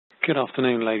Good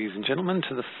afternoon, ladies and gentlemen,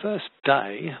 to the first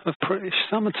day of British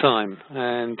summertime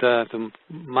and the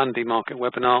Monday market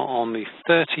webinar on the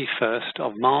 31st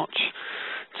of March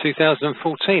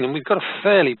 2014. And we've got a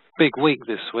fairly big week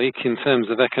this week in terms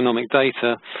of economic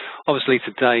data. Obviously,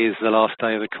 today is the last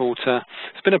day of the quarter.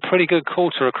 It's been a pretty good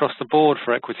quarter across the board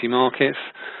for equity markets,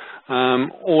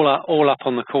 all up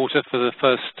on the quarter for the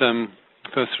first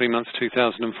 3 months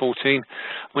 2014.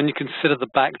 When you consider the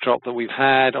backdrop that we've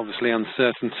had, obviously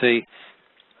uncertainty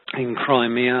in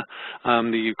Crimea,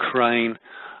 the Ukraine,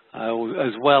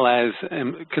 as well as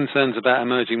concerns about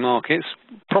emerging markets,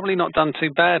 probably not done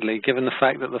too badly given the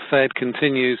fact that the Fed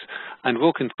continues and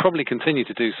will probably continue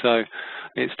to do so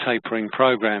its tapering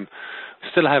program.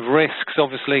 Still have risks,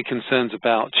 obviously, concerns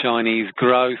about Chinese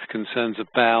growth, concerns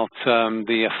about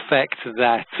the effect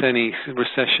that any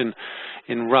recession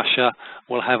in Russia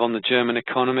will have on the German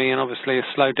economy, and obviously a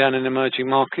slowdown in emerging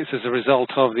markets as a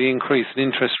result of the increase in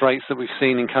interest rates that we've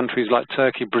seen in countries like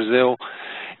Turkey, Brazil,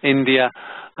 India,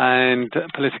 and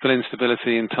political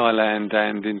instability in Thailand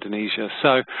and Indonesia.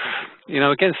 So,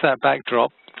 against that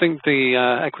backdrop, I think the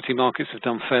equity markets have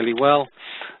done fairly well,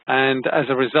 and as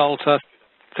a result, I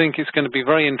think it's going to be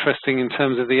very interesting in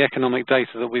terms of the economic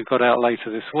data that we've got out later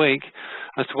this week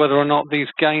as to whether or not these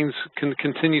gains can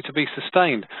continue to be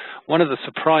sustained. One of the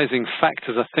surprising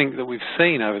factors I think that we've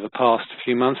seen over the past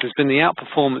few months has been the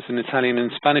outperformance in Italian and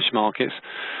Spanish markets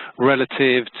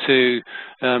relative to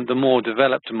the more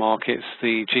developed markets,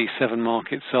 the G7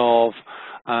 markets of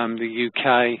the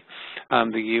UK,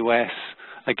 the US.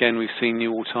 Again, we've seen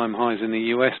new all-time highs in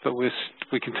the US, but we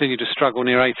continue to struggle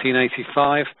near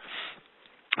 1885.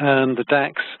 The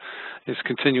DAX is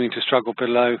continuing to struggle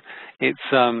below its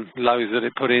lows that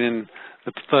it put in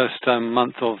the first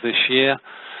month of this year.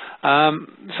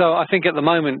 So I think at the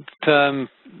moment the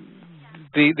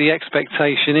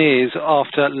expectation is,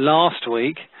 after last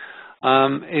week,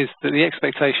 is that the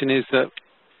expectation is that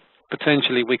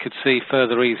potentially we could see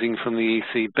further easing from the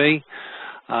ECB.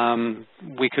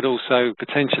 We could also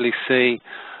potentially see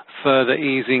further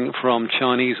easing from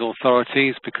Chinese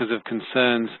authorities because of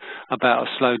concerns about a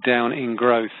slowdown in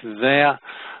growth there.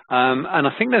 And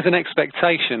I think there's an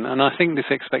expectation, and I think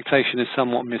this expectation is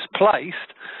somewhat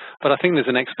misplaced, but I think there's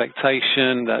an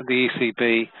expectation that the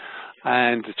ECB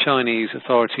and the Chinese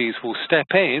authorities will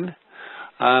step in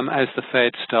as the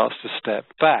Fed starts to step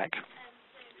back.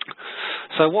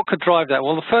 So what could drive that?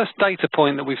 Well, the first data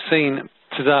point that we've seen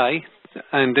today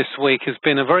and this week has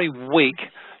been a very weak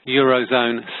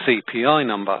Eurozone CPI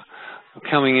number.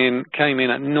 Came in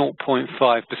at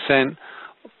 0.5%,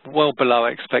 well below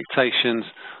expectations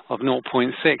of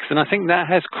 0.6%. And I think that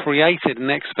has created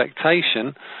an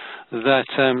expectation that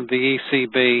the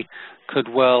ECB could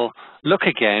well look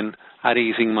again at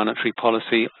easing monetary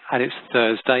policy at its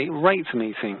Thursday rate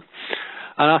meeting.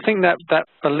 And I think that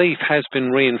belief has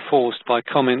been reinforced by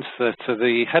comments that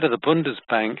the head of the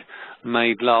Bundesbank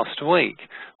made last week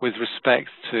with respect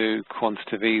to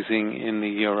quantitative easing in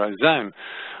the Eurozone.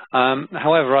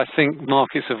 However, I think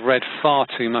markets have read far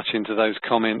too much into those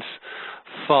comments,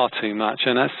 far too much,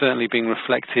 and that's certainly being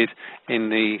reflected in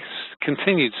the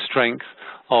continued strength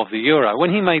of the euro.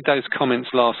 When he made those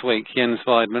comments last week, Jens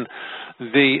Weidmann,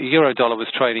 the euro dollar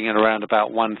was trading at around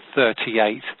about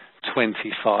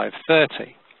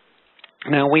 138.25.30.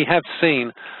 Now, we have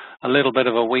seen a little bit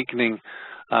of a weakening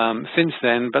since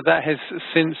then, but that has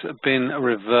since been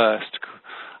reversed,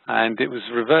 and it was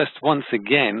reversed once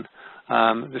again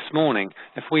this morning.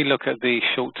 If we look at the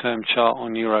short-term chart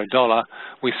on euro dollar,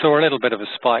 we saw a little bit of a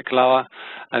spike lower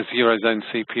as Eurozone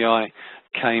CPI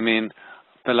came in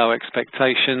below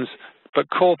expectations, but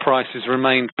core prices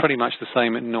remained pretty much the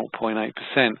same at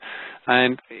 0.8%.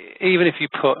 And even if you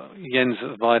put Jens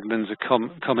Weidmann's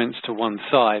comments to one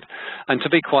side, and to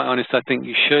be quite honest, I think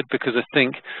you should, because I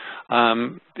think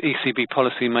ECB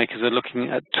policymakers are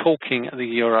looking at talking the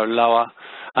euro lower,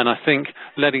 and I think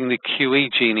letting the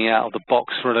QE genie out of the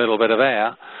box for a little bit of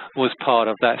air was part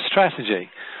of that strategy.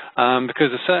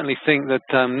 Because I certainly think that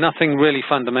nothing really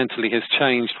fundamentally has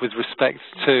changed with respect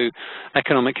to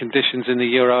economic conditions in the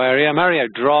euro area. Mario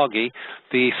Draghi,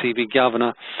 the ECB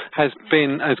governor, has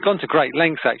gone to great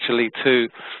lengths actually to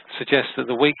suggest that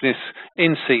the weakness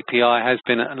in CPI has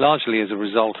been largely as a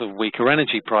result of weaker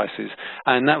energy prices,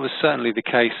 and that was certainly the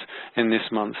case in this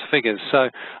month's figures. So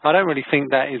I don't really think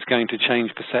that is going to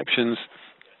change perceptions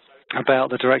about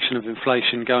the direction of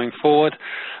inflation going forward,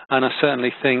 and I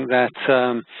certainly think that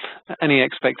any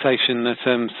expectation that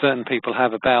certain people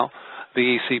have about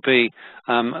the ECB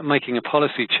making a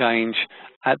policy change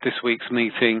at this week's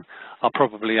meeting, are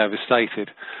probably overstated.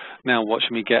 Now watch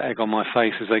me get egg on my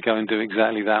face as they go and do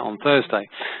exactly that on Thursday.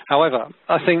 However,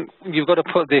 I think you've got to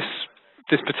put this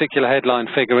particular headline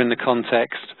figure in the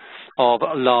context of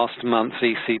last month's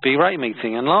ECB rate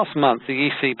meeting. And last month, the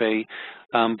ECB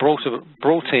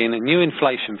brought in new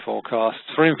inflation forecasts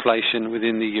for inflation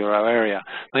within the euro area.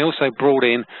 They also brought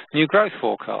in new growth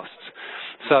forecasts.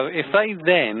 So if they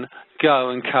then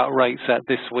go and cut rates at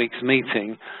this week's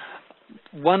meeting,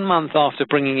 1 month after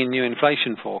bringing in new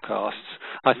inflation forecasts,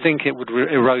 I think it would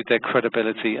erode their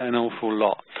credibility an awful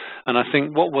lot. And I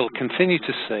think what we'll continue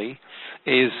to see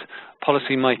is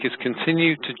policymakers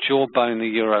continue to jawbone the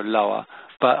euro lower,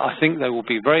 but I think they will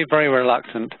be very, very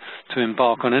reluctant to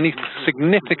embark on any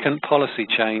significant policy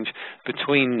change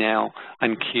between now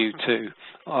and Q2.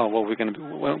 Or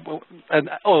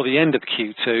the end of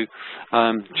Q2,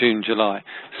 June, July,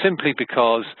 simply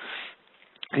because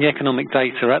the economic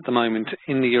data at the moment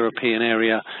in the European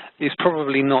area is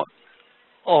probably not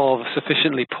of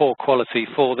sufficiently poor quality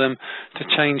for them to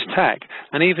change tack.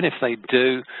 And even if they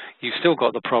do, you've still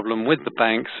got the problem with the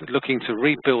banks looking to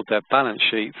rebuild their balance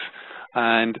sheets,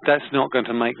 and that's not going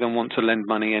to make them want to lend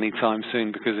money anytime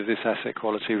soon because of this asset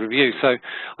quality review. So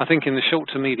I think in the short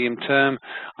to medium term,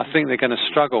 I think they're going to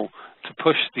struggle to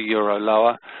push the euro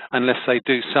lower unless they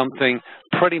do something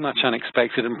pretty much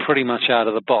unexpected and pretty much out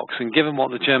of the box. And given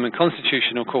what the German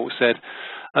Constitutional Court said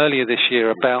earlier this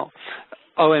year about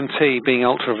OMT being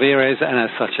ultra vires and as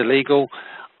such illegal,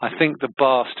 I think the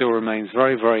bar still remains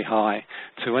very, very high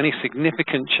to any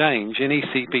significant change in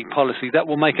ECB policy that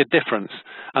will make a difference.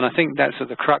 And I think that's at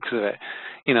the crux of it.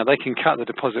 You know, they can cut the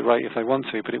deposit rate if they want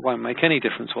to, but it won't make any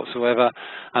difference whatsoever.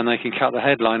 And they can cut the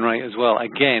headline rate as well.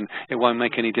 Again, it won't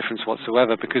make any difference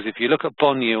whatsoever, because if you look at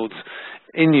bond yields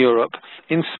in Europe,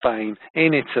 in Spain,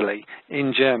 in Italy,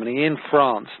 in Germany, in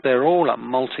France, they're all at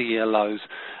multi-year lows.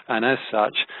 And as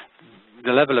such,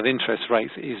 the level of interest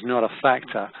rates is not a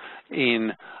factor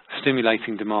in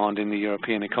stimulating demand in the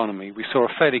European economy. We saw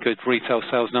a fairly good retail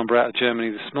sales number out of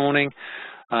Germany this morning.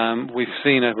 We've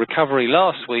seen a recovery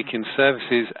last week in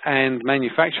services and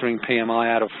manufacturing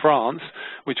PMI out of France,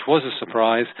 which was a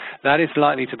surprise. That is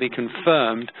likely to be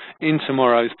confirmed in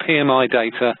tomorrow's PMI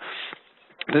data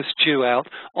that's due out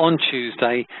on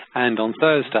Tuesday and on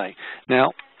Thursday.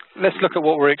 Now, let's look at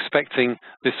what we're expecting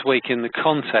this week in the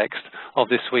context of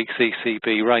this week's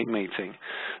ECB rate meeting.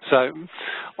 So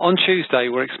on Tuesday,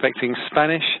 we're expecting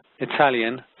Spanish,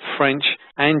 Italian, French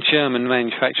and German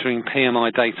manufacturing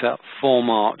PMI data for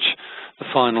March, the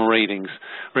final readings.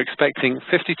 We're expecting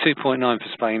 52.9 for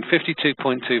Spain,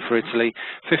 52.2 for Italy,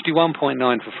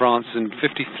 51.9 for France and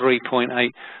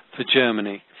 53.8 for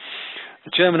Germany.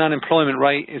 The German unemployment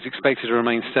rate is expected to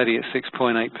remain steady at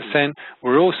 6.8%.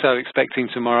 We're also expecting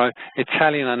tomorrow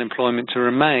Italian unemployment to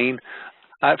remain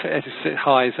at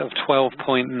highs of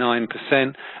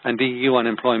 12.9% and EU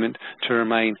unemployment to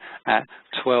remain at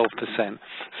 12%.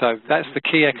 So that's the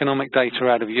key economic data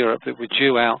out of Europe that we're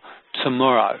due out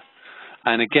tomorrow.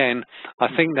 And again, I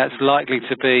think that's likely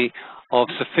to be of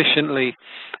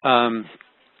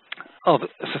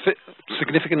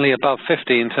significantly above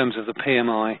 50 in terms of the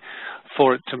PMI,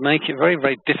 for it to make it very,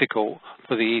 very difficult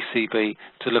for the ECB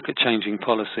to look at changing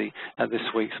policy at this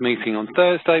week's meeting. On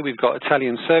Thursday, we've got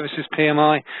Italian services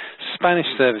PMI, Spanish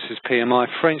services PMI,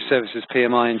 French services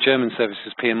PMI, and German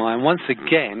services PMI. And once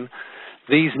again,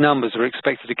 these numbers are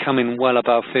expected to come in well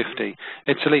above 50.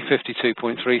 Italy,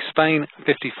 52.3, Spain,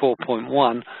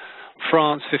 54.1,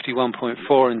 France,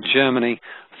 51.4, and Germany,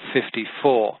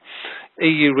 54.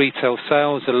 EU retail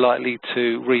sales are likely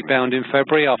to rebound in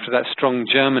February after that strong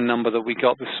German number that we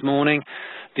got this morning.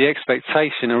 The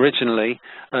expectation originally,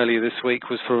 earlier this week,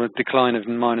 was for a decline of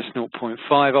minus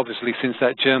 0.5. Obviously, since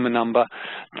that German number,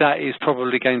 that is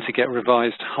probably going to get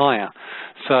revised higher.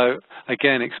 So,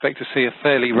 again, expect to see a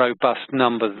fairly robust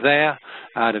number there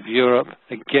out of Europe.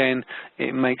 Again,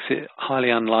 it makes it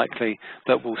highly unlikely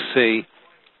that we'll see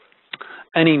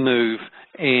any move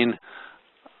in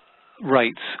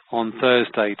rates on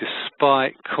Thursday,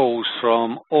 despite calls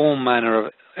from all manner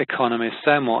of economists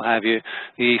and what have you.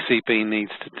 The ECB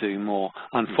needs to do more.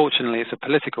 Unfortunately, it's a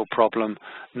political problem,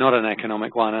 not an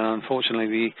economic one, and unfortunately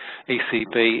the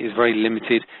ECB is very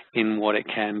limited in what it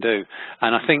can do.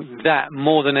 And I think that,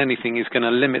 more than anything, is going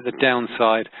to limit the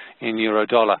downside in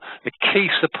euro-dollar. The key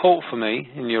support for me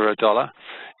in euro-dollar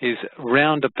is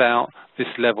round about this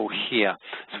level here.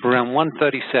 It's around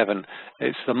 137.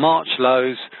 It's the March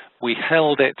lows. We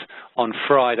held it on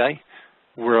Friday.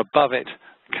 We're above it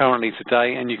currently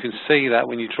today, and you can see that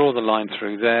when you draw the line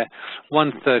through there,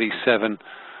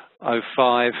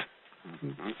 137.05.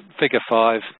 figure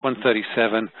 5,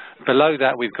 137. Below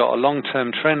that, we've got a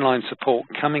long-term trend line support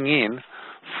coming in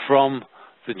from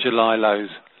the July lows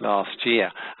last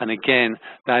year. And again,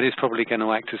 that is probably going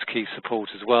to act as key support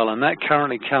as well. And that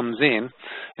currently comes in,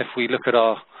 if we look at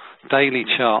our daily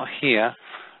chart here,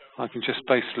 I can just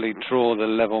basically draw the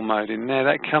level mode in there.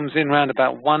 That comes in around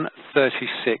about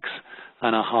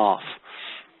 136.5.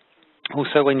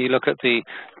 Also, when you look at the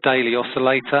daily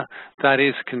oscillator, that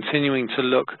is continuing to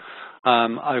look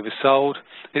oversold.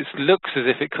 It looks as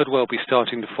if it could well be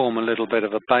starting to form a little bit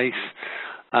of a base,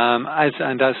 as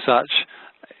such,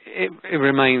 it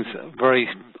remains very.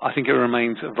 I think it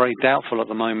remains very doubtful at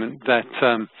the moment that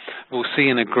we'll see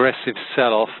an aggressive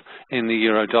sell-off in the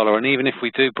euro dollar. And even if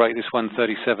we do break this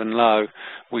 137 low,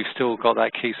 we've still got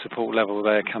that key support level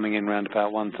there coming in around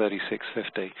about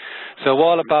 136.50. So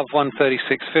while above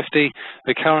 136.50,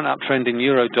 the current uptrend in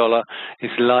euro dollar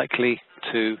is likely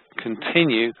to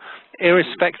continue,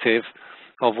 irrespective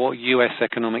of what US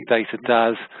economic data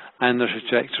does and the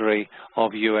trajectory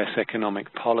of US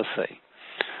economic policy.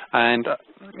 And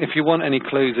if you want any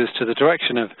clues as to the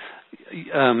direction of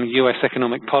US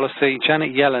economic policy,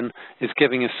 Janet Yellen is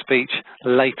giving a speech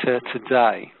later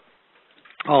today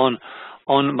on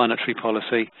monetary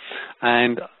policy,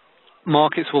 and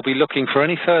markets will be looking for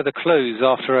any further clues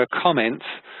after her comments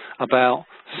about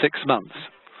 6 months.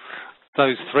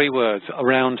 Those 3 words,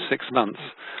 around 6 months,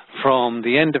 from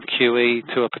the end of QE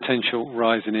to a potential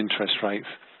rise in interest rates.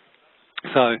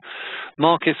 So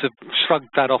markets have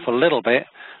shrugged that off a little bit,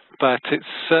 but it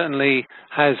certainly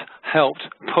has helped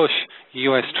push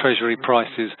US Treasury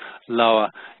prices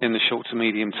lower in the short to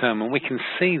medium term. And we can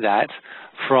see that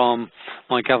from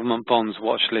my government bonds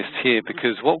watch list here,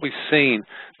 because what we've seen,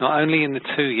 not only in the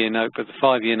 2-year note, but the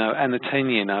 5-year note and the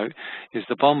 10-year note, is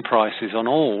the bond prices on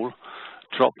all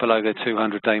dropped below their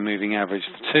 200-day moving average.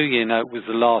 The 2-year note was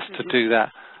the last to do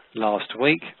that last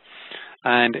week,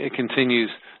 and it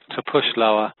continues to push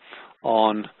lower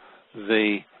on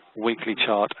the weekly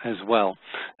chart as well.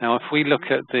 Now, if we look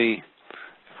at the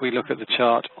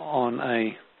chart on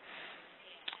a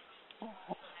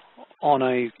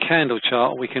candle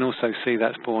chart, we can also see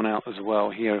that's borne out as well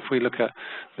here. If we look at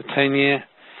the 10-year,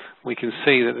 we can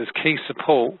see that there's key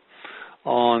support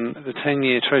on the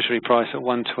 10-year Treasury price at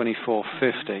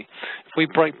 124.50. If we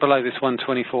break below this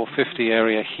 124.50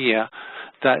 area here,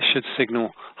 that should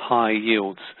signal high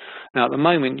yields. Now, at the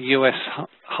moment,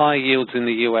 high yields in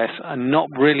the US are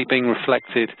not really being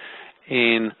reflected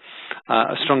in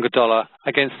a stronger dollar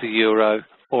against the euro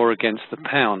or against the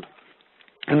pound.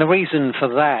 And the reason for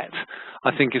that,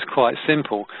 I think, is quite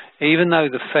simple. Even though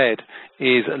the Fed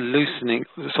is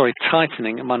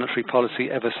tightening monetary policy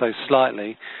ever so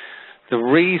slightly, the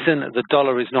reason the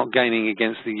dollar is not gaining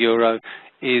against the euro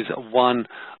is one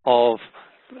of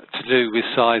to do with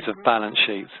size of balance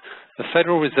sheets. The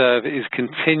Federal Reserve is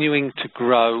continuing to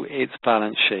grow its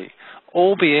balance sheet,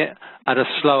 albeit at a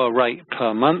slower rate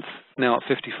per month, now at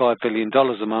 $55 billion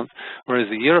a month, whereas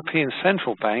the European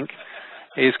Central Bank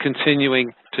is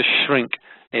continuing to shrink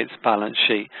its balance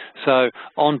sheet. So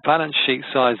on balance sheet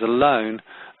size alone,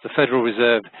 the Federal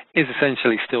Reserve is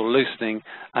essentially still loosening,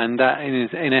 and that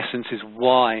in essence is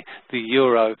why the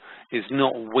euro is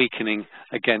not weakening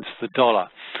against the dollar.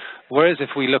 Whereas if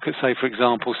we look at, say, for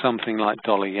example, something like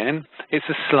dollar yen, it's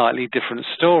a slightly different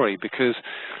story, because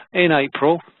in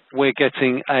April we're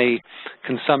getting a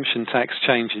consumption tax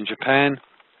change in Japan.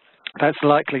 That's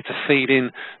likely to feed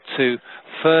in to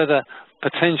further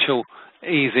potential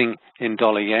easing in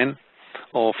dollar yen,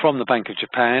 or from the Bank of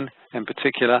Japan in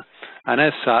particular, and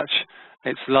as such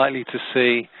it's likely to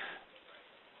see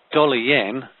dollar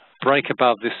yen break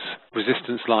above this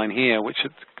resistance line here, which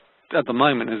at the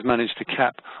moment has managed to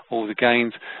cap all the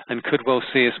gains and could well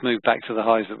see us move back to the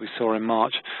highs that we saw in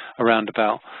March around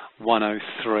about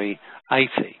 103.80.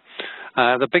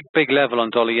 The big level on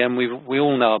dollar yen, we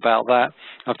all know about that.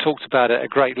 I've talked about it at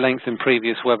great length in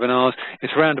previous webinars.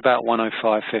 It's around about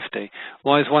 105.50.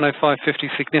 Why is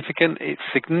 105.50 significant? It's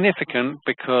significant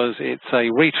because it's a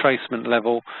retracement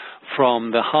level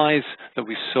from the highs that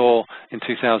we saw in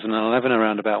 2011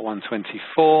 around about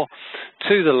 124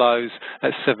 to the lows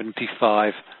at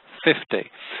 75.50.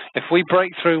 If we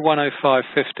break through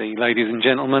 105.50, ladies and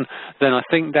gentlemen, then I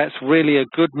think that's really a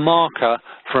good marker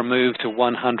for a move to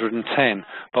 110.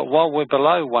 But while we're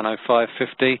below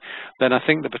 105.50, then I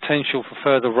think the potential for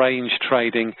further range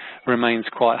trading remains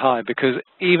quite high, because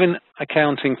even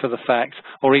accounting for the fact,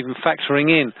 or even factoring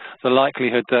in the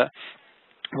likelihood that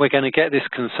we're going to get this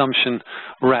consumption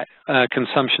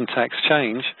tax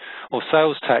change or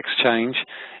sales tax change,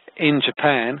 in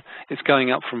Japan, it's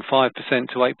going up from 5%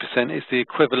 to 8%. It's the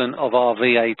equivalent of our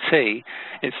VAT.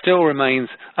 It still remains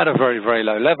at a very, very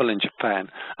low level in Japan.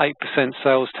 8%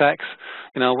 sales tax.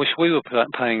 You know, I wish we were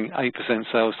paying 8%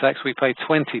 sales tax. We pay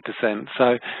 20%.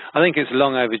 So I think it's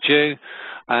long overdue.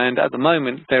 And at the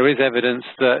moment, there is evidence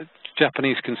that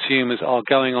Japanese consumers are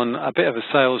going on a bit of a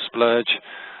sales splurge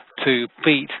to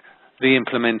beat the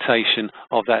implementation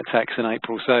of that tax in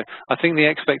April. So I think the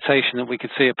expectation that we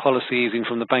could see a policy easing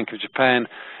from the Bank of Japan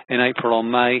in April or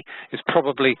May is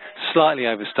probably slightly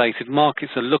overstated.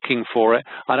 Markets are looking for it.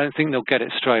 I don't think they'll get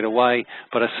it straight away,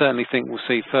 but I certainly think we'll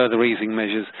see further easing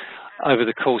measures over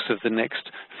the course of the next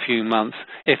few months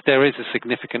if there is a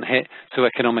significant hit to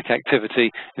economic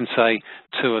activity in, say,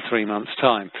 2 or 3 months'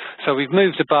 time. So we've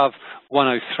moved above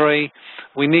 103.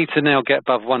 We need to now get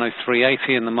above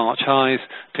 103.80 in the March highs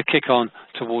to kick on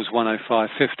towards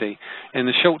 105.50. In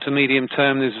the short to medium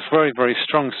term, there's very, very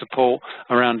strong support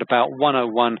around about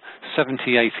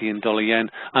 101.70.80 in dollar yen,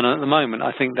 and at the moment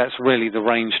I think that's really the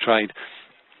range trade.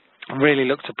 Really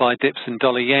look to buy dips in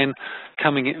dollar yen,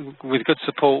 coming in with good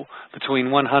support between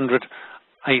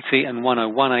 100.80 and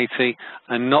 101.80,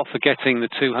 and not forgetting the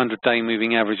 200-day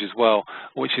moving average as well,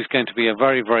 which is going to be a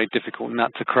very, very difficult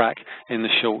nut to crack in the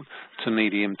short to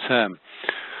medium term.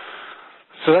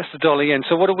 So that's the dollar yen.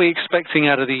 So what are we expecting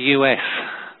out of the US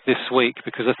this week?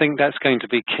 Because I think that's going to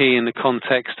be key in the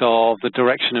context of the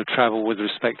direction of travel with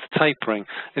respect to tapering.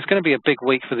 It's going to be a big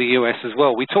week for the US as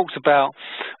well. We talked about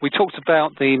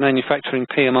the manufacturing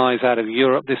PMIs out of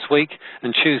Europe this week,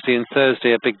 and Tuesday and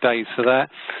Thursday are big days for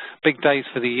that. Big days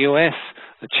for the US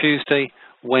are Tuesday,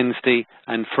 Wednesday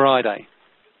and Friday.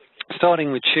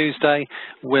 Starting with Tuesday,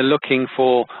 we're looking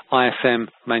for ISM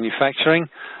manufacturing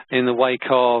in the wake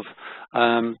of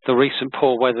the recent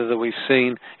poor weather that we've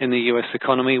seen in the US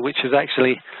economy, which has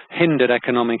actually hindered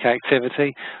economic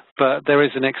activity. But there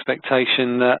is an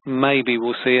expectation that maybe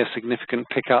we'll see a significant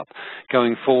pickup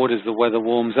going forward as the weather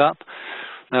warms up.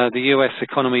 The US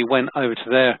economy went over to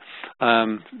their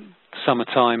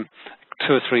summertime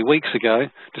 2 or 3 weeks ago,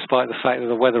 despite the fact that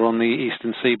the weather on the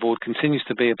eastern seaboard continues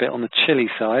to be a bit on the chilly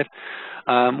side.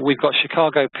 We've got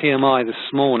Chicago PMI this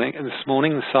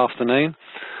afternoon.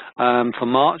 For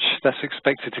March, that's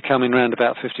expected to come in around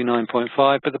about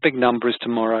 59.5, but the big number is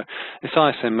tomorrow. It's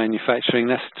ISM manufacturing.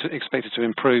 That's expected to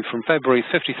improve from February's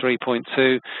 53.2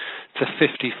 to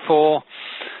 54.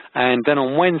 And then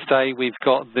on Wednesday, we've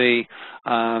got the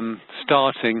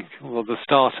the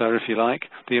starter, if you like,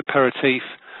 the aperitif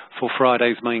for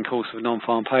Friday's main course of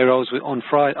non-farm payrolls. On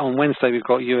Wednesday, we've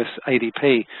got US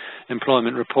ADP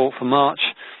employment report for March.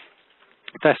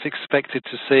 That's expected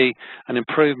to see an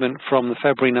improvement from the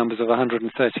February numbers of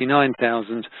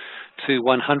 139,000 to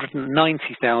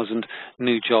 190,000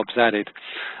 new jobs added.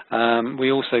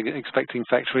 We're also expecting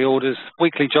factory orders.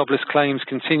 Weekly jobless claims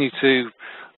continue to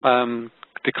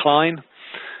decline,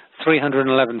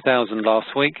 311,000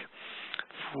 last week,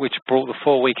 which brought the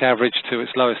 4-week average to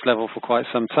its lowest level for quite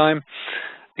some time.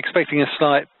 Expecting a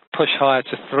slight push higher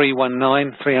to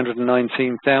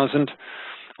 319,000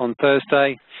 on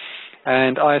Thursday.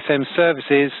 And ISM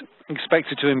services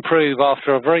expected to improve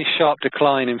after a very sharp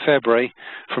decline in February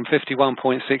from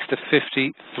 51.6 to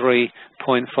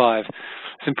 53.5.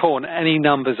 It's important, any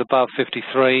numbers above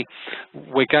 53,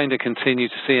 we're going to continue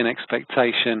to see an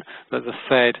expectation that the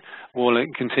Fed will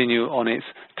continue on its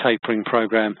tapering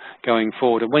program going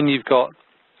forward. And when you've got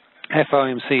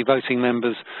FOMC voting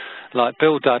members like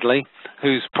Bill Dudley,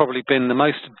 who's probably been the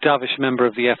most dovish member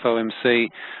of the FOMC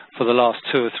for the last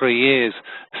 2 or 3 years,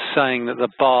 saying that the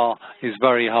bar is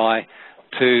very high,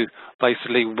 to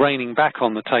basically reining back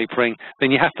on the tapering,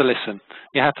 then you have to listen.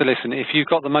 You have to listen. If you've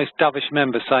got the most dovish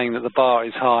member saying that the bar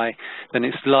is high, then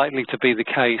it's likely to be the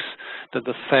case that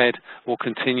the Fed will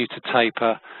continue to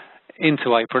taper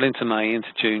into April, into May,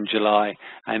 into June, July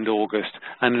and August,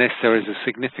 unless there is a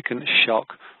significant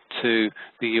shock to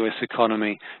the US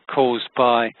economy caused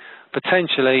by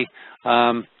potentially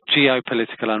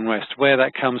geopolitical unrest. Where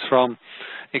that comes from,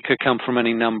 it could come from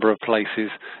any number of places.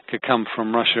 It could come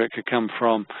from Russia, it could come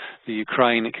from the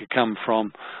Ukraine, it could come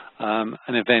from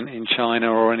an event in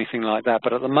China or anything like that.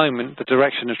 But at the moment, the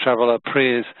direction of travel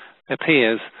appears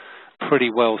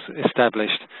pretty well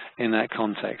established in that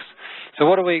context. So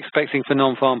what are we expecting for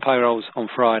non-farm payrolls on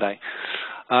Friday?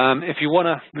 If you want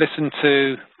to listen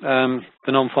to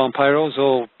the non-farm payrolls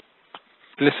or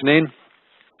listen in,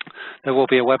 there will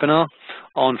be a webinar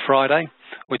on Friday,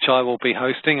 which I will be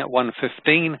hosting at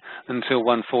 1:15 until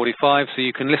 1:45. So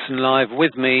you can listen live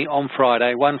with me on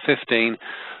Friday, 1:15.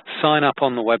 Sign up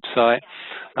on the website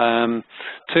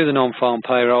to the non-farm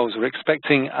payrolls. We're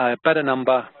expecting a better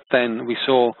number than we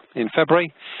saw in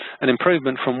February, an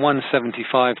improvement from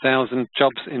 175,000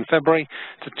 jobs in February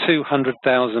to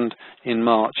 200,000 in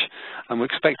March. And we're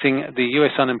expecting the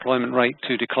US unemployment rate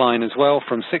to decline as well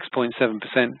from 6.7%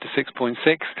 to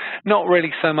 6.6%. Not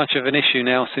really so much of an issue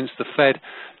now since the Fed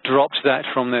dropped that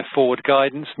from their forward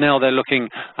guidance. Now they're looking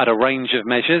at a range of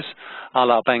measures, a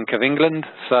la Bank of England.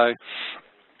 So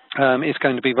it's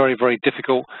going to be very, very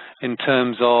difficult in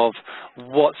terms of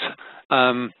what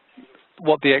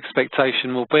the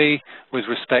expectation will be with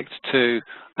respect to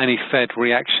any Fed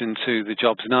reaction to the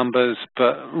jobs numbers.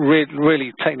 But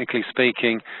really, technically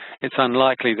speaking, it's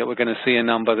unlikely that we're going to see a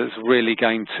number that's really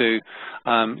going to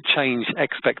change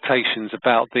expectations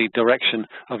about the direction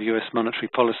of US monetary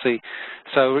policy.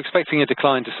 So we're expecting a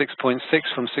decline to 6.6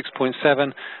 from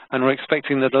 6.7, and we're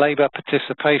expecting the labour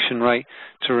participation rate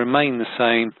to remain the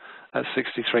same at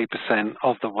 63%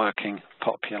 of the working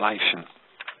population.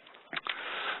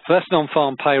 So that's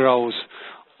non-farm payrolls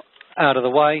out of the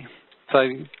way. So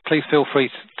please feel free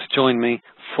to join me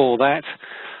for that.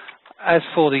 As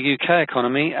for the UK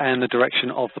economy and the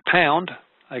direction of the pound,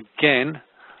 again,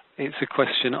 it's a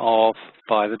question of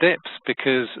buy the dips,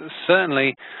 because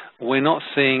certainly we're not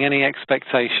seeing any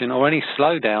expectation or any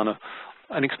slowdown of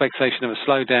an expectation of a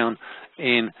slowdown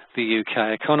in the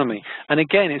UK economy. And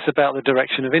again, it's about the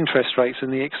direction of interest rates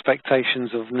and the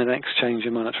expectations of the next change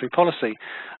in monetary policy.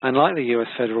 And like the US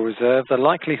Federal Reserve, the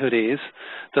likelihood is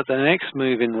that the next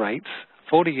move in rates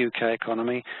for the UK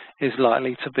economy is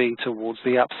likely to be towards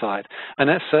the upside. And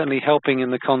that's certainly helping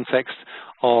in the context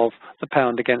of the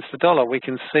pound against the dollar. We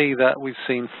can see that we've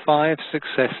seen 5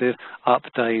 successive up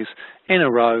days in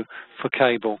a row for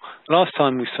cable. Last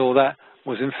time we saw that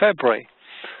was in February,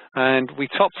 and we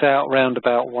topped out around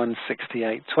about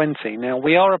 168.20. Now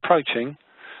we are approaching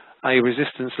a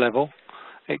resistance level.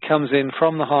 It comes in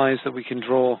from the highs that we can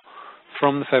draw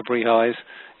from the February highs.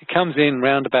 It comes in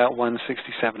round about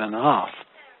 167.5.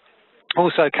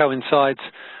 Also coincides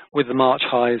with the March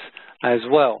highs as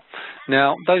well.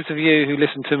 Now, those of you who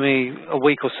listened to me a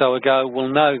week or so ago will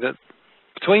know that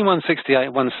between 168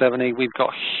 and 170, we've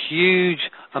got huge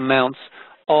amounts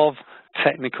of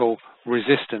technical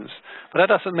resistance. But that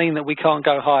doesn't mean that we can't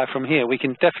go higher from here. We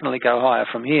can definitely go higher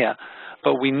from here,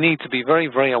 but we need to be very,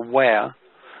 very aware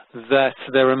that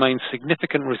there remains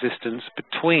significant resistance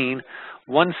between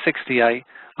 168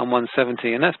 and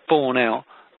 170, and that's borne out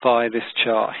by this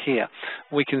chart here.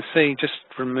 We can see, just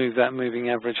remove that moving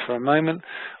average for a moment,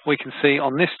 we can see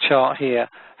on this chart here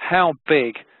how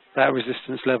big that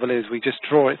resistance level is. We just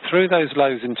draw it through those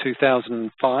lows in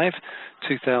 2005,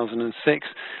 2006,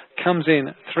 comes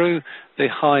in through the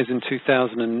highs in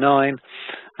 2009,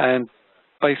 and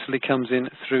basically comes in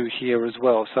through here as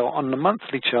well. So on the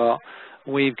monthly chart,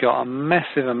 we've got a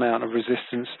massive amount of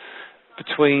resistance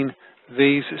between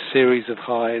these series of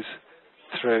highs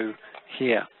through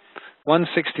here.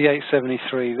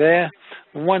 168.73 there,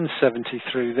 170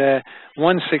 through there,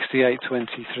 168.20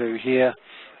 through here.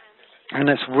 And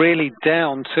that's really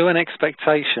down to an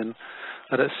expectation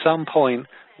that at some point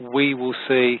we will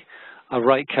see a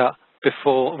rate hike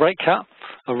before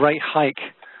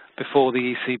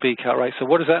the ECB cut rate. So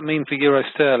what does that mean for euro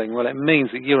sterling? Well, it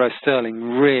means that euro sterling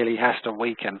really has to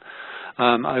weaken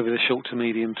over the short to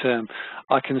medium term.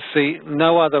 I can see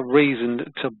no other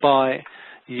reason to buy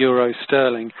euro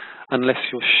sterling unless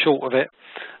you're short of it.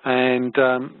 And,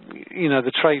 you know,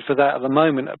 the trade for that at the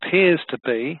moment appears to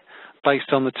be,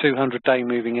 based on the 200-day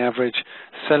moving average,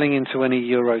 selling into any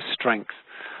euro strength.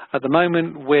 At the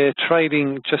moment, we're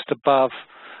trading just above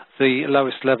the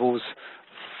lowest levels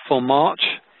for March.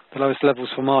 The lowest levels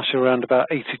for March are around about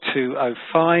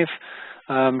 82.05.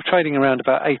 Trading around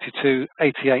about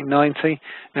 88.90.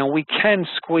 Now, we can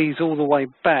squeeze all the way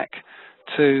back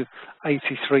to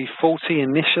 83.40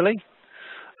 initially.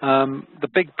 The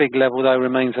big level, though,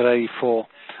 remains at 84,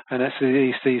 and that's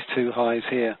these two highs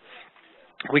here.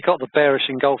 We got the bearish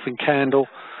engulfing candle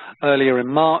earlier in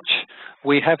March.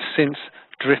 We have since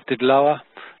drifted lower.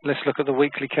 Let's look at the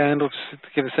weekly candle to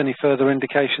give us any further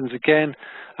indications. Again,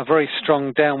 a very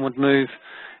strong downward move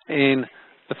in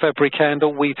the February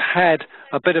candle. We've had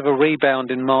a bit of a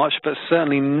rebound in March, but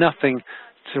certainly nothing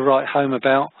to write home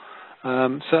about.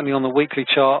 Certainly on the weekly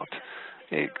chart,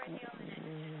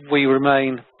 we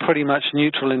remain pretty much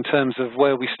neutral in terms of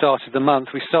where we started the month.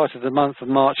 We started the month of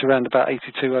March around about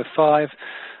 82.05.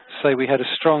 So we had a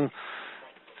strong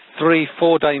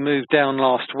 3-4 day move down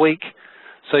last week.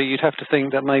 So you'd have to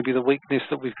think that maybe the weakness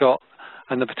that we've got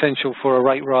and the potential for a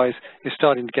rate rise is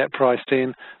starting to get priced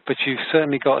in. But you've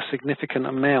certainly got a significant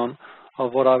amount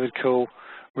of what I would call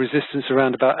resistance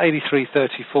around about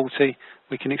 83.30.40.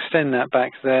 We can extend that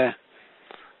back there.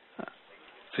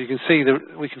 So you can see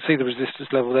we can see the resistance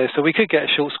level there. So we could get a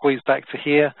short squeeze back to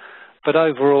here, but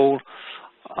overall,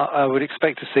 I would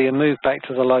expect to see a move back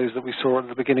to the lows that we saw at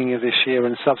the beginning of this year,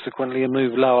 and subsequently a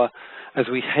move lower as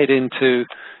we head into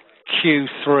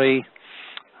Q3,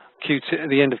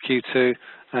 the end of Q2,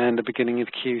 and the beginning of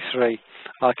Q3.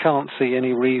 I can't see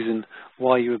any reason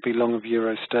why you would be long of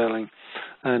euro sterling,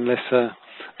 unless,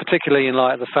 particularly in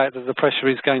light of the fact that the pressure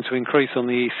is going to increase on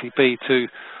the ECB to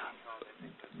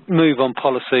move on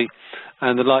policy,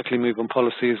 and the likely move on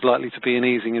policy is likely to be an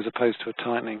easing as opposed to a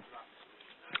tightening.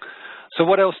 So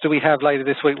what else do we have later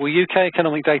this week? Well, UK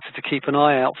economic data to keep an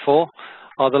eye out for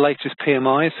are the latest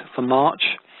PMIs for March,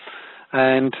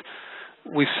 and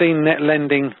we've seen net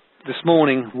lending this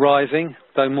morning rising,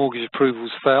 though mortgage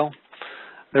approvals fell.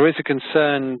 There is a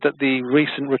concern that the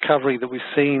recent recovery that we've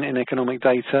seen in economic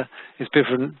data has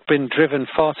been driven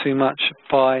far too much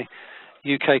by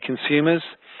UK consumers.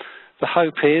 The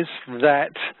hope is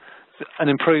that an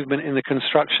improvement in the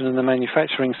construction and the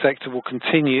manufacturing sector will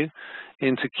continue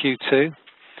into Q2.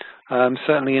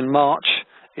 Certainly in March,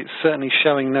 it's certainly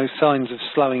showing no signs of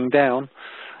slowing down.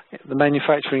 The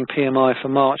manufacturing PMI for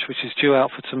March, which is due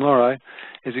out for tomorrow,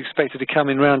 is expected to come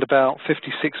in round about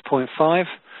 56.5,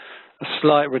 a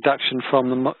slight reduction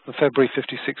from the February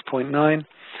 56.9.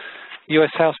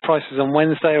 US house prices on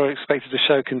Wednesday are expected to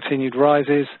show continued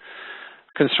rises.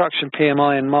 Construction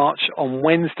PMI in March on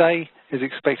Wednesday is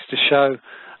expected to show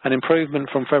an improvement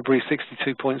from February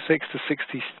 62.6 to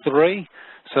 63,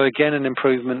 so again an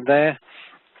improvement there.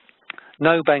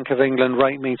 No Bank of England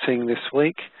rate meeting this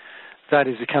week. That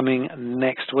is coming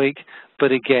next week,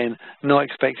 but again, not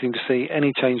expecting to see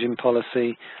any change in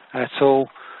policy at all.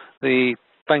 The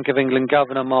Bank of England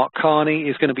Governor Mark Carney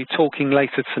is going to be talking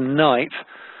later tonight,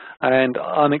 and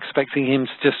I'm expecting him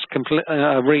to just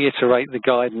reiterate the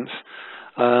guidance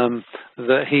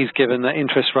that he's given, that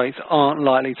interest rates aren't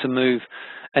likely to move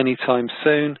anytime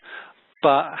soon.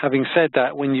 But having said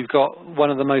that, when you've got one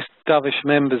of the most dovish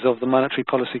members of the Monetary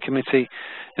Policy Committee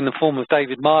in the form of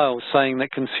David Miles saying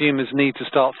that consumers need to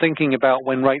start thinking about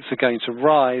when rates are going to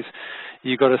rise,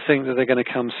 you've got to think that they're going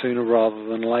to come sooner rather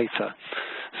than later.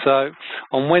 So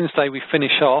on Wednesday we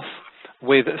finish off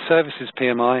with services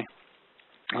PMI.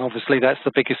 Obviously that's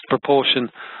the biggest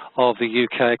proportion of the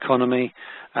UK economy,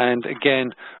 and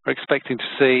again we're expecting to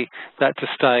see that to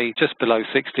stay just below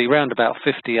 60, round about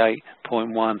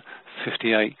 58.1,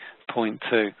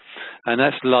 58.2, and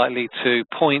that's likely to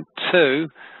point to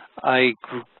a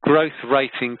growth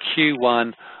rate in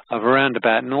Q1 of around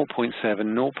about 0.7,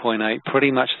 0.8,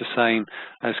 pretty much the same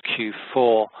as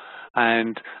Q4,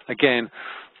 and again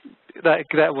that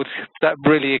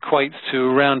really equates to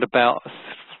around about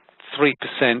 3%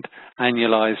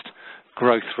 annualized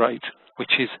growth rate,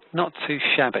 which is not too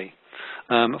shabby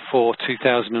for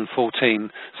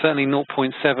 2014. Certainly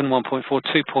 0.7, 1.4,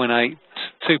 2.8,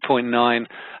 2.9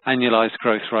 annualized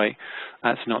growth rate.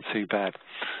 That's not too bad.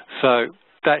 So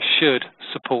that should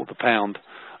support the pound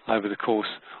over the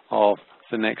course of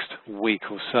the next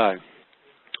week or so.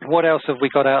 What else have we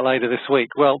got out later this week?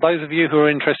 Well, those of you who are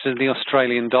interested in the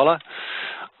Australian dollar,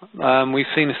 we've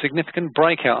seen a significant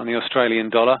breakout in the Australian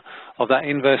dollar of that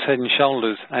inverse head and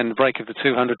shoulders and the break of the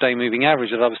 200-day moving average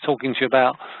that I was talking to you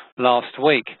about last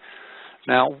week.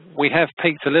 Now, we have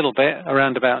peaked a little bit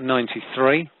around about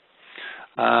 93,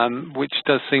 which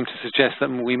does seem to suggest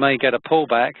that we may get a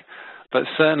pullback, but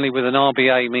certainly with an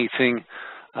RBA meeting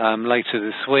later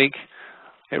this week,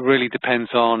 it really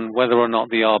depends on whether or not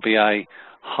the RBA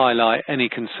highlight any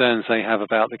concerns they have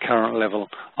about the current level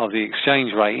of the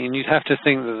exchange rate, and you'd have to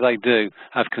think that they do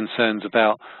have concerns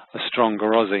about a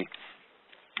stronger Aussie.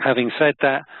 Having said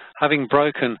that, having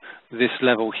broken this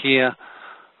level here,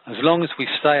 as long as we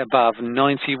stay above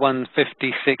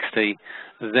 91.50.60,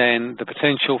 then the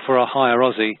potential for a higher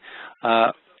Aussie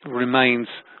remains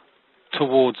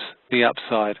towards the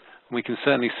upside. We can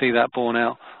certainly see that borne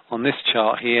out on this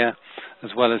chart here,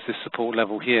 as well as this support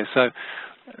level here. So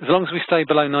as long as we stay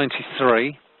below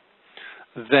 93,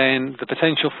 then the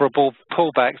potential for a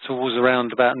pullback towards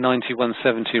around about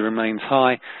 91.70 remains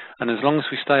high, and as long as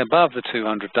we stay above the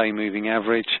 200-day moving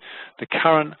average, the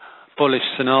current bullish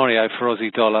scenario for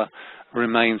Aussie dollar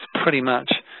remains pretty much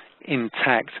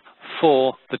intact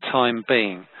for the time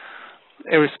being.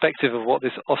 Irrespective of what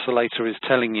this oscillator is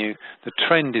telling you, the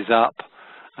trend is up,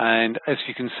 and as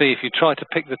you can see, if you try to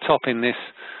pick the top in this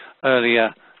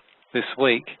earlier this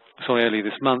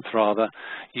month rather,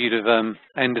 you'd have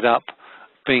ended up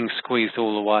being squeezed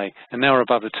all the way. And now we're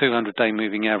above the 200-day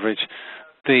moving average.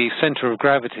 The center of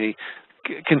gravity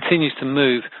continues to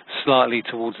move slightly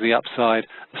towards the upside,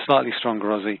 a slightly stronger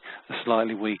Aussie, a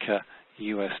slightly weaker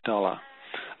US dollar.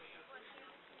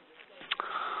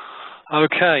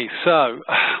 Okay, so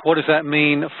what does that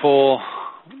mean for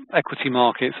equity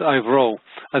markets overall?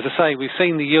 As I say, we've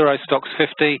seen the Euro Stoxx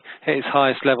 50 hit its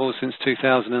highest level since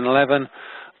 2011,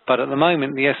 but at the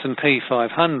moment the S&P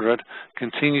 500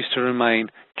 continues to remain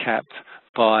capped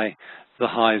by the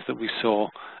highs that we saw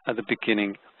at the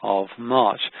beginning of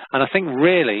March. And I think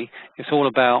really it's all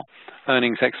about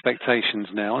earnings expectations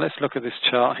now. Let's look at this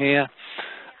chart here,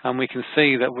 and we can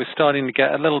see that we're starting to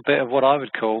get a little bit of what I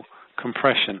would call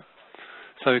compression.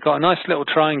 So we've got a nice little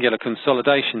triangular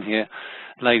consolidation here,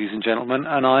 ladies and gentlemen,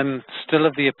 and I'm still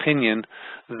of the opinion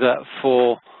that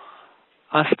for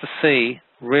us to see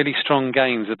really strong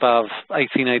gains above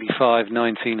 1885,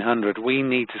 1900, we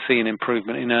need to see an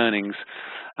improvement in earnings.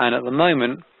 And at the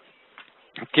moment,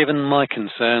 given my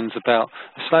concerns about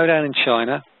a slowdown in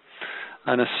China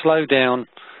and a slowdown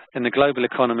in the global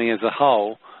economy as a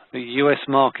whole, the US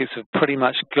markets have pretty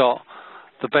much got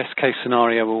the best case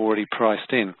scenario already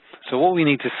priced in. So what we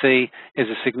need to see is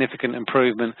a significant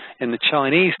improvement in the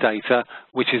Chinese data,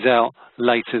 which is out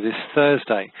later this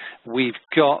Thursday. We've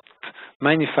got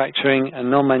manufacturing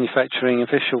and non-manufacturing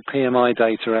official PMI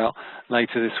data out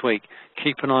later this week.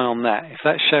 Keep an eye on that. If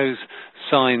that shows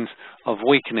signs of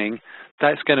weakening,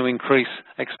 that's going to increase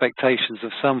expectations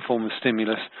of some form of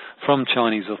stimulus from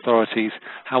Chinese authorities.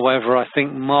 However, I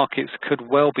think markets could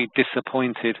well be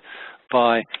disappointed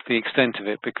by the extent of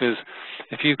it, because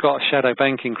if you've got a shadow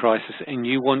banking crisis and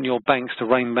you want your banks to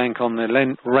rein back on their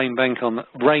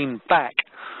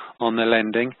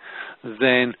lending,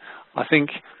 then I think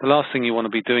the last thing you want to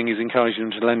be doing is encouraging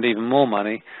them to lend even more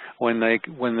money when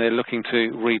they're looking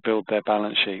to rebuild their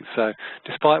balance sheet. So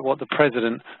despite what the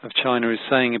president of China is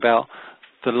saying about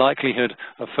the likelihood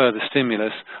of further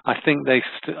stimulus, I think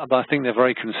they're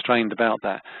very constrained about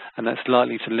that, and that's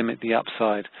likely to limit the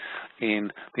upside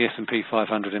in the S&P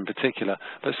 500 in particular.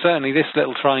 But certainly this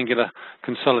little triangular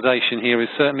consolidation here is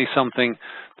certainly something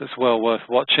that's well worth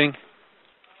watching.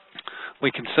 We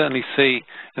can certainly see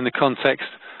in the context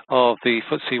of the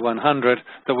FTSE 100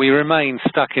 that we remain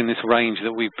stuck in this range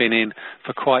that we've been in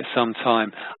for quite some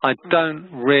time. I don't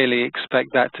really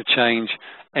expect that to change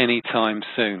anytime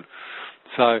soon.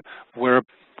 So we're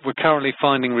currently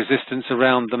finding resistance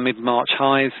around the mid-March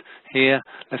highs here.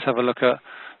 Let's have a look at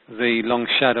the long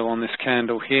shadow on this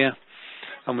candle here,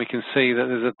 and we can see that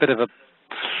there's a bit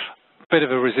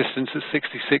of a resistance at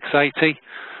 66.80.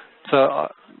 So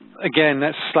again,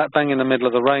 that's slap bang in the middle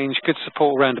of the range. Good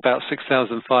support around about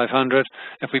 6,500.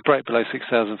 If we break below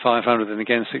 6,500, then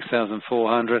again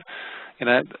 6,400. You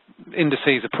know,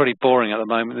 indices are pretty boring at the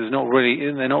moment. They're not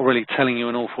really telling you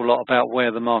an awful lot about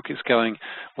where the market's going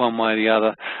one way or the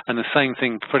other. And the same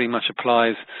thing pretty much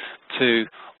applies to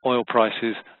oil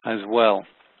prices as well.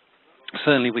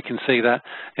 Certainly we can see that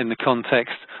in the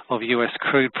context of US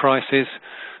crude prices.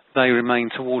 They remain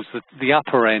towards the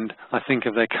upper end, I think,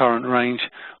 of their current range.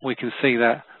 We can see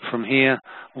that from here,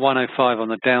 105 on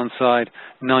the downside,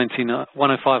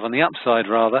 105 on the upside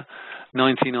rather,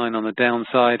 99 on the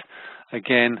downside.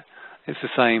 Again, it's the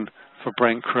same for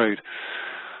Brent crude.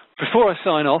 Before I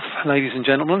sign off, ladies and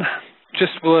gentlemen,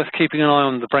 just worth keeping an eye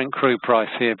on the Brent crude price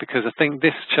here, because I think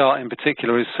this chart in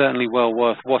particular is certainly well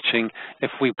worth watching if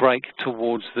we break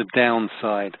towards the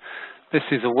downside. This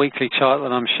is a weekly chart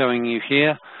that I'm showing you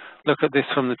here. Look at this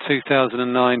from the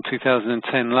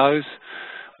 2009-2010 lows.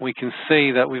 We can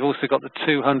see that we've also got the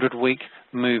 200-week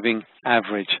moving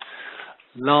average.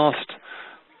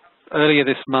 Earlier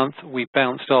this month, we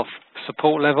bounced off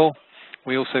support level.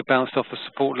 We also bounced off a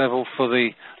support level for the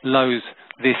lows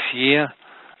this year.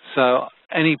 So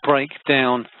any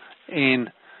breakdown in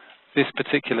this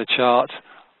particular chart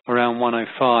around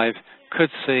 105 could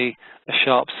see a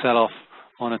sharp sell-off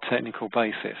on a technical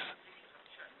basis.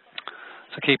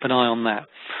 So keep an eye on that.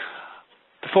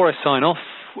 Before I sign off,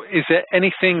 is there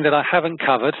anything that I haven't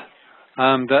covered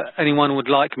that anyone would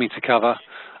like me to cover?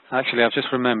 Actually, I've just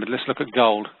remembered. Let's look at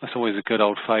gold. That's always a good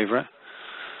old favourite.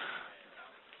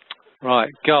 Right,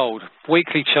 gold.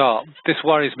 Weekly chart. This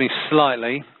worries me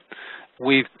slightly.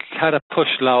 We've had a push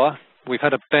lower. We've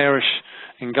had a bearish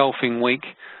engulfing week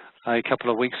a couple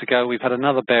of weeks ago. We've had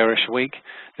another bearish week.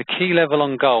 The key level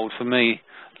on gold for me,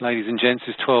 ladies and gents,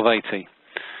 is 1280.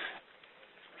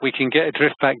 We can get a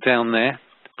drift back down there,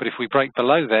 but if we break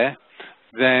below there,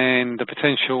 then the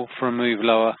potential for a move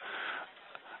lower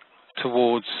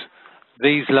towards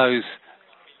these lows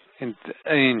in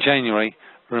January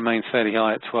remains fairly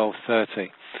high at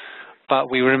 1230. But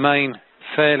we remain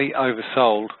fairly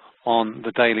oversold on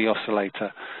the daily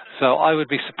oscillator. So I would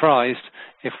be surprised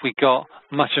if we got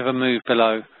much of a move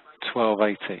below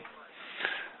 1280.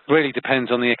 Really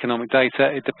depends on the economic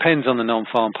data. It depends on the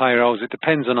non-farm payrolls. It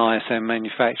depends on ISM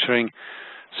manufacturing.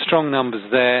 strong numbers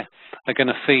there are going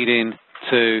to feed in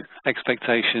to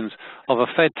expectations of a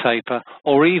Fed taper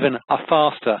or even a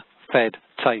faster Fed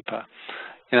taper.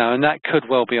 And that could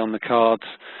well be on the cards,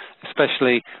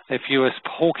 especially if US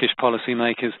hawkish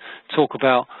policymakers talk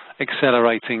about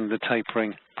accelerating the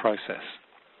tapering process.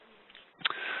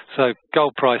 So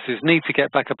gold prices need to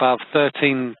get back above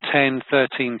 13.10,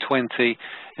 13.20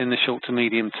 in the short to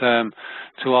medium term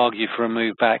to argue for a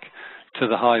move back to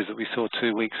the highs that we saw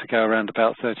 2 weeks ago around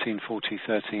about 13.40,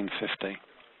 13.50.